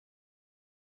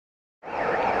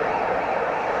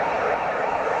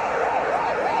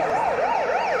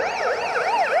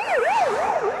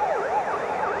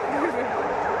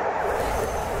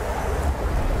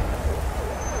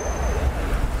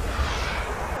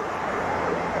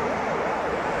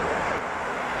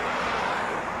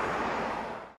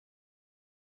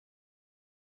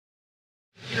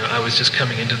was just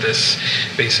coming into this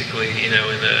basically, in the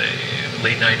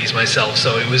late 90s myself.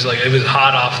 So it was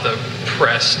hot off the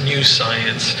press, new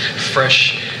science,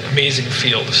 fresh, amazing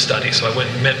field of study. So I went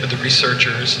and met with the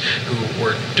researchers who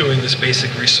were doing this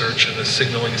basic research in the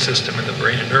signaling system in the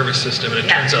brain and nervous system. And it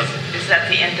turns out... Is that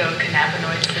the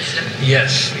endocannabinoid system?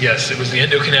 Yes. It was the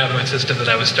endocannabinoid system that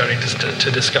I was starting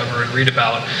to discover and read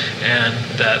about, and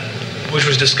which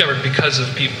was discovered because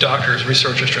of doctors,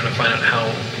 researchers trying to find out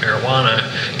how marijuana,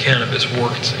 cannabis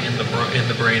worked in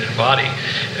the brain and body.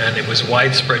 And it was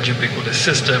widespread, ubiquitous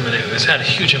system, and it had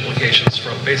huge implications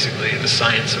from basically the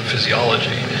science of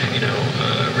physiology,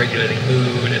 regulating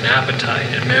mood and appetite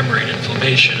and memory and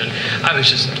inflammation. And I was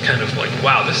just kind of like,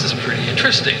 wow, this is pretty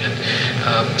interesting.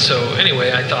 And so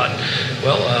anyway, I thought,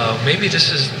 well, maybe this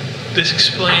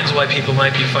explains why people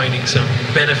might be finding some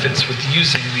benefits with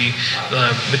using the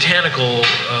botanical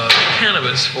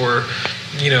cannabis for,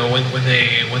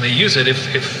 when they use it, if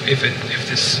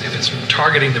it's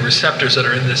targeting the receptors that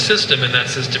are in this system, and that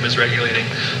system is regulating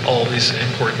all these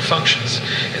important functions.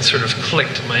 It sort of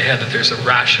clicked in my head that there's a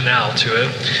rationale to it,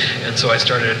 and so I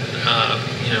started,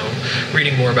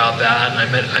 reading more about that. And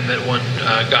I met one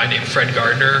guy named Fred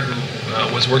Gardner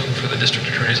who was working for the District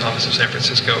Attorney's Office of San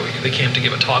Francisco. They came to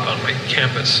give a talk on my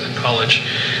campus in college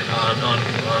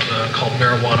called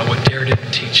Marijuana, What Dare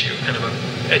Didn't Teach You, kind of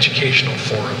an educational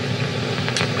forum,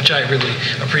 which I really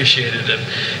appreciated.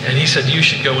 And he said, you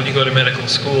should go, when you go to medical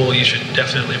school, you should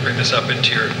definitely bring this up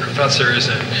into your professors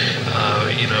and,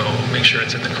 make sure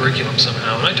it's in the curriculum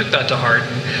somehow. And I took that to heart.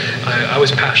 And I was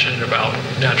passionate about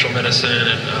natural medicine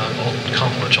and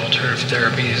complementary alternative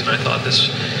therapies, and I thought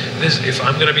this, if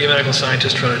I'm going to be a medical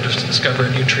scientist trying to discover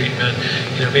a new treatment,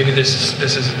 maybe this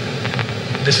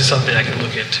is something I can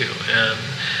look into, and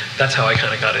that's how I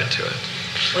kind of got into it.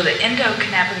 Well, the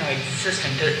endocannabinoid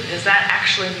system, does that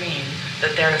actually mean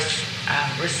that there's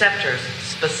receptors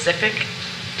specific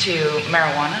to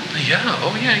marijuana? Yeah.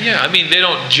 I mean, they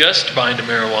don't just bind to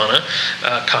marijuana,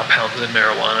 compounds in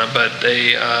marijuana, but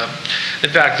they, in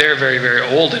fact, they're very, very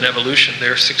old in evolution.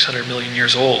 They're 600 million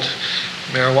years old.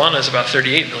 Marijuana is about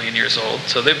 38 million years old,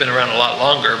 so they've been around a lot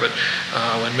longer. But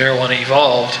when marijuana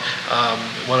evolved,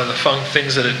 one of the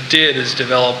things that it did is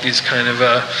develop these kind of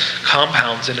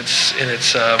compounds in its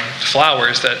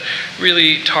flowers that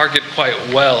really target quite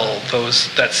well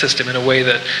that system in a way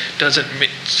that doesn't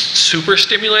super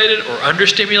stimulate it or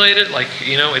understimulate it. Like,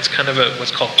 it's kind of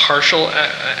what's called partial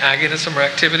agonism or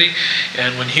activity.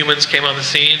 And when humans came on the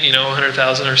scene,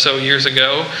 100,000 or so years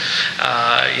ago,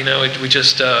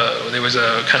 there was a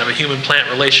kind of a human-plant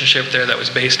relationship there that was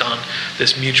based on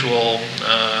this mutual,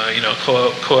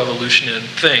 coevolution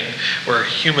thing, where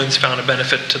humans found a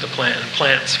benefit to the plant and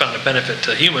plants found a benefit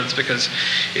to humans because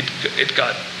it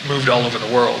got moved all over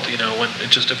the world, when it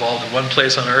just evolved in one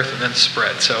place on Earth and then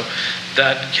spread. So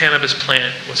that cannabis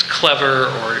plant was clever,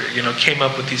 or came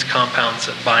up with these compounds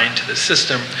that bind to the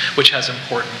system, which has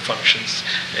important functions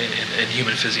in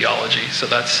human physiology. So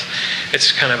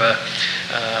it's kind of a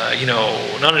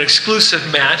not an exclusive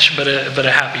match, but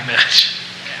a happy match.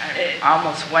 I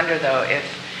almost wonder though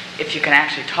if you can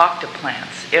actually talk to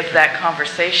plants, if that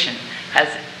conversation has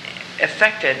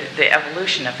affected the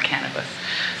evolution of cannabis,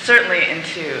 certainly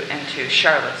into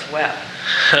Charlotte's Web.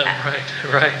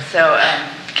 Right. So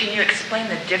can you explain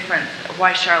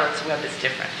why Charlotte's Web is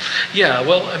different? Yeah,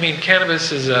 well, I mean,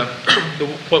 cannabis is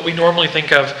what we normally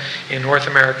think of in North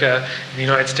America, in the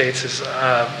United States, is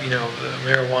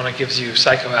marijuana gives you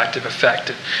psychoactive effect.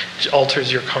 It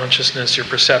alters your consciousness, your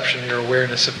perception, your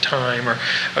awareness of time, or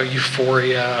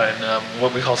euphoria, and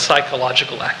what we call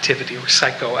psychological activity, or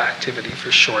psychoactivity for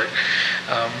short.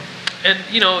 And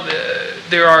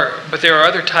there are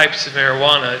other types of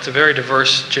marijuana. It's a very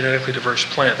genetically diverse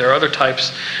plant. There are other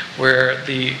types where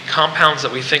the compounds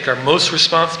that we think are most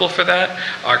responsible for that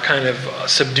are kind of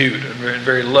subdued and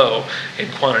very low in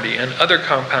quantity, and other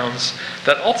compounds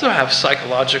that also have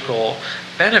psychological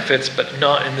benefits, but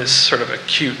not in this sort of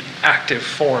acute active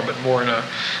form, but more in a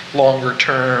longer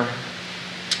term,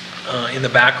 in the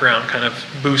background, kind of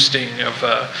boosting of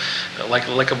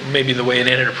maybe the way an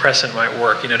antidepressant might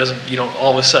work. You don't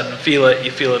all of a sudden feel it.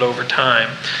 You feel it over time.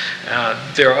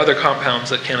 There are other compounds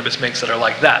that cannabis makes that are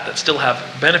like that still have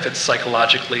benefits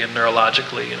psychologically and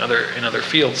neurologically in other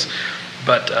fields,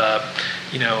 but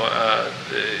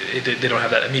they don't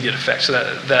have that immediate effect. So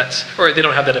or they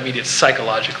don't have that immediate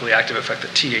psychologically active effect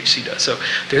that THC does. So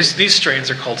these strains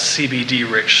are called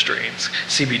CBD-rich strains.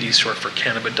 CBD is short for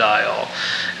cannabidiol,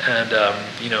 and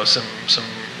some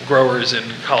growers in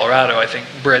Colorado, I think,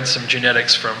 bred some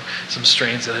genetics from some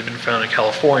strains that had been found in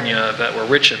California that were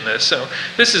rich in this. So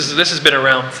this has been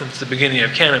around since the beginning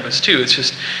of cannabis too. It's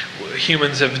just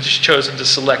humans have just chosen to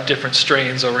select different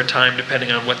strains over time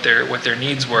depending on what their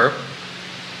needs were.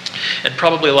 And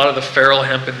probably a lot of the feral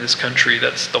hemp in this country,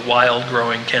 that's the wild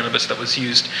growing cannabis that was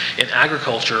used in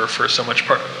agriculture for so much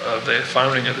part of the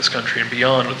founding of this country and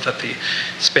beyond, that the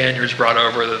Spaniards brought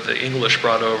over, that the English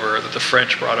brought over, that the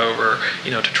French brought over,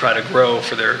 to try to grow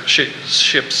for their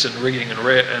ships and rigging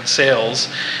and sails,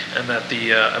 and that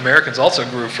the Americans also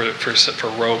grew for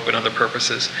rope and other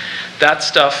purposes. That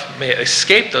stuff may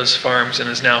escape those farms and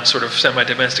is now sort of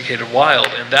semi-domesticated wild,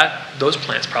 and those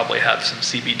plants probably have some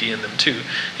CBD in them too,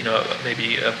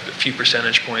 maybe a few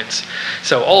percentage points.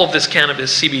 So all of this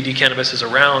cannabis, CBD cannabis, is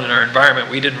around in our environment.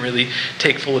 We didn't really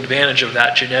take full advantage of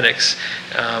that genetics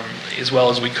as well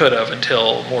as we could have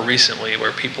until more recently,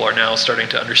 where people are now starting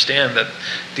to understand that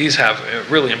these have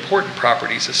really important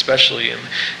properties, especially in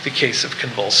the case of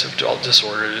convulsive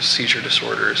disorders, seizure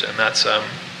disorders, and that's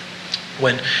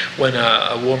when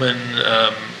a woman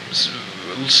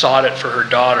sought it for her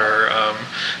daughter,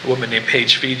 a woman named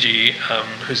Paige Fiji,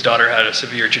 whose daughter had a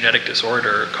severe genetic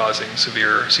disorder causing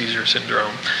severe seizure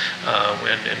syndrome,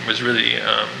 and was really,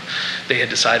 they had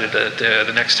decided that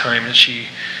the next time that she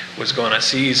was going to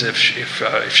seize,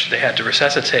 if they had to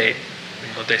resuscitate,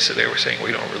 they were saying,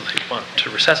 we don't really want to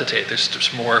resuscitate.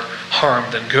 There's more harm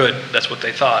than good. That's what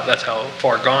they thought. That's how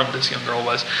far gone this young girl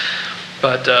was.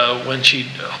 But when she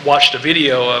watched a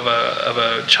video of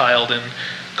a child in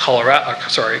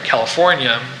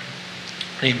California,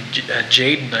 named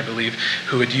Jaden, I believe,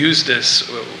 who had used this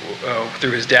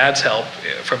through his dad's help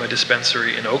from a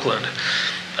dispensary in Oakland,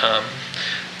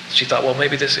 she thought, well,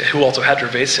 maybe this, who also had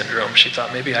Dravet syndrome, she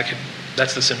thought maybe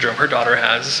that's the syndrome her daughter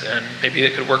has, and maybe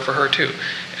it could work for her too.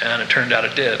 And it turned out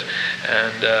it did.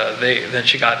 And then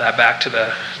she got that back to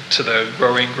the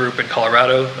growing group in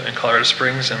Colorado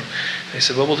Springs, and they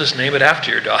said, well, we'll just name it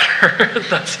after your daughter.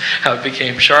 That's how it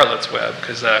became Charlotte's Web,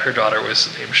 because her daughter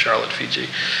was named Charlotte Fiji.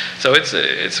 So it's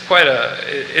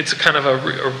a kind of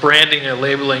a branding, a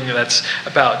labeling that's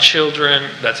about children,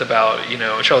 that's about,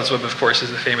 Charlotte's Web, of course, is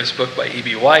the famous book by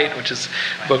E.B. White, which is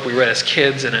a book we read as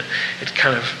kids, and it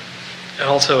kind of, and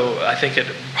also, I think it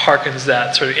harkens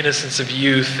that sort of innocence of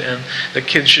youth, and the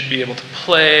kids should be able to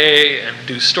play and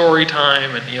do story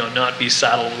time, and not be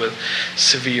saddled with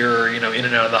severe, in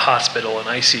and out of the hospital and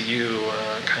ICU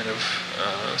kind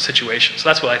of situations. So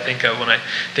that's what I think of when I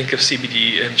think of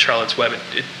CBD and Charlotte's Web.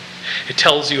 It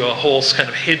tells you a whole kind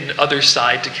of hidden other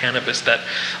side to cannabis that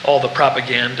all the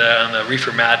propaganda and the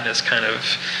reefer madness kind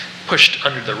of pushed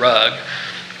under the rug.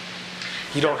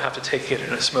 You don't have to take it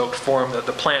in a smoked form. The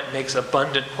plant makes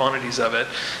abundant quantities of it,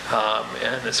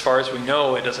 and as far as we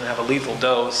know, it doesn't have a lethal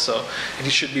dose, so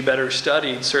it should be better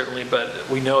studied, certainly, but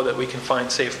we know that we can find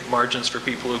safe margins for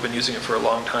people who've been using it for a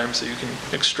long time, so you can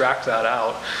extract that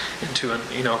out into,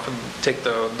 take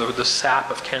the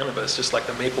sap of cannabis, just like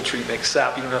the maple tree makes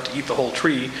sap. You don't have to eat the whole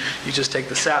tree, you just take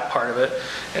the sap part of it,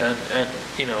 and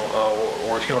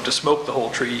or if you don't have to smoke the whole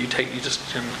tree, you just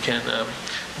can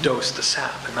dose the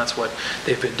sap, and that's what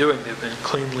they've been doing. They've been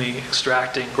cleanly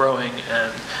extracting, growing,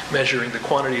 and measuring the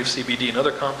quantity of CBD and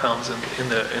other compounds in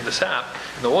the sap,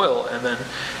 in the oil, and then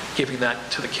giving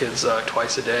that to the kids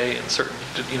twice a day in certain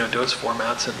dose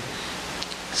formats. And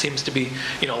it seems to be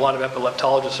a lot of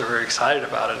epileptologists are very excited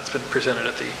about it. It's been presented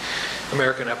at the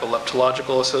American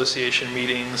Epileptological Association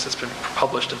meetings. It's been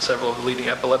published in several of the leading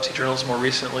epilepsy journals more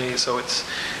recently. So it's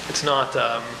not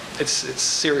it's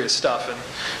serious stuff. And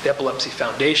the Epilepsy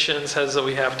Foundation says that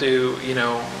we have to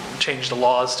change the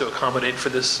laws to accommodate for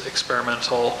this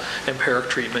experimental empiric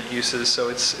treatment uses. So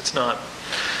it's not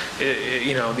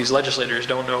these legislators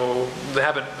don't know,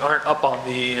 aren't up on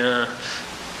the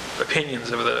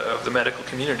opinions of the medical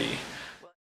community.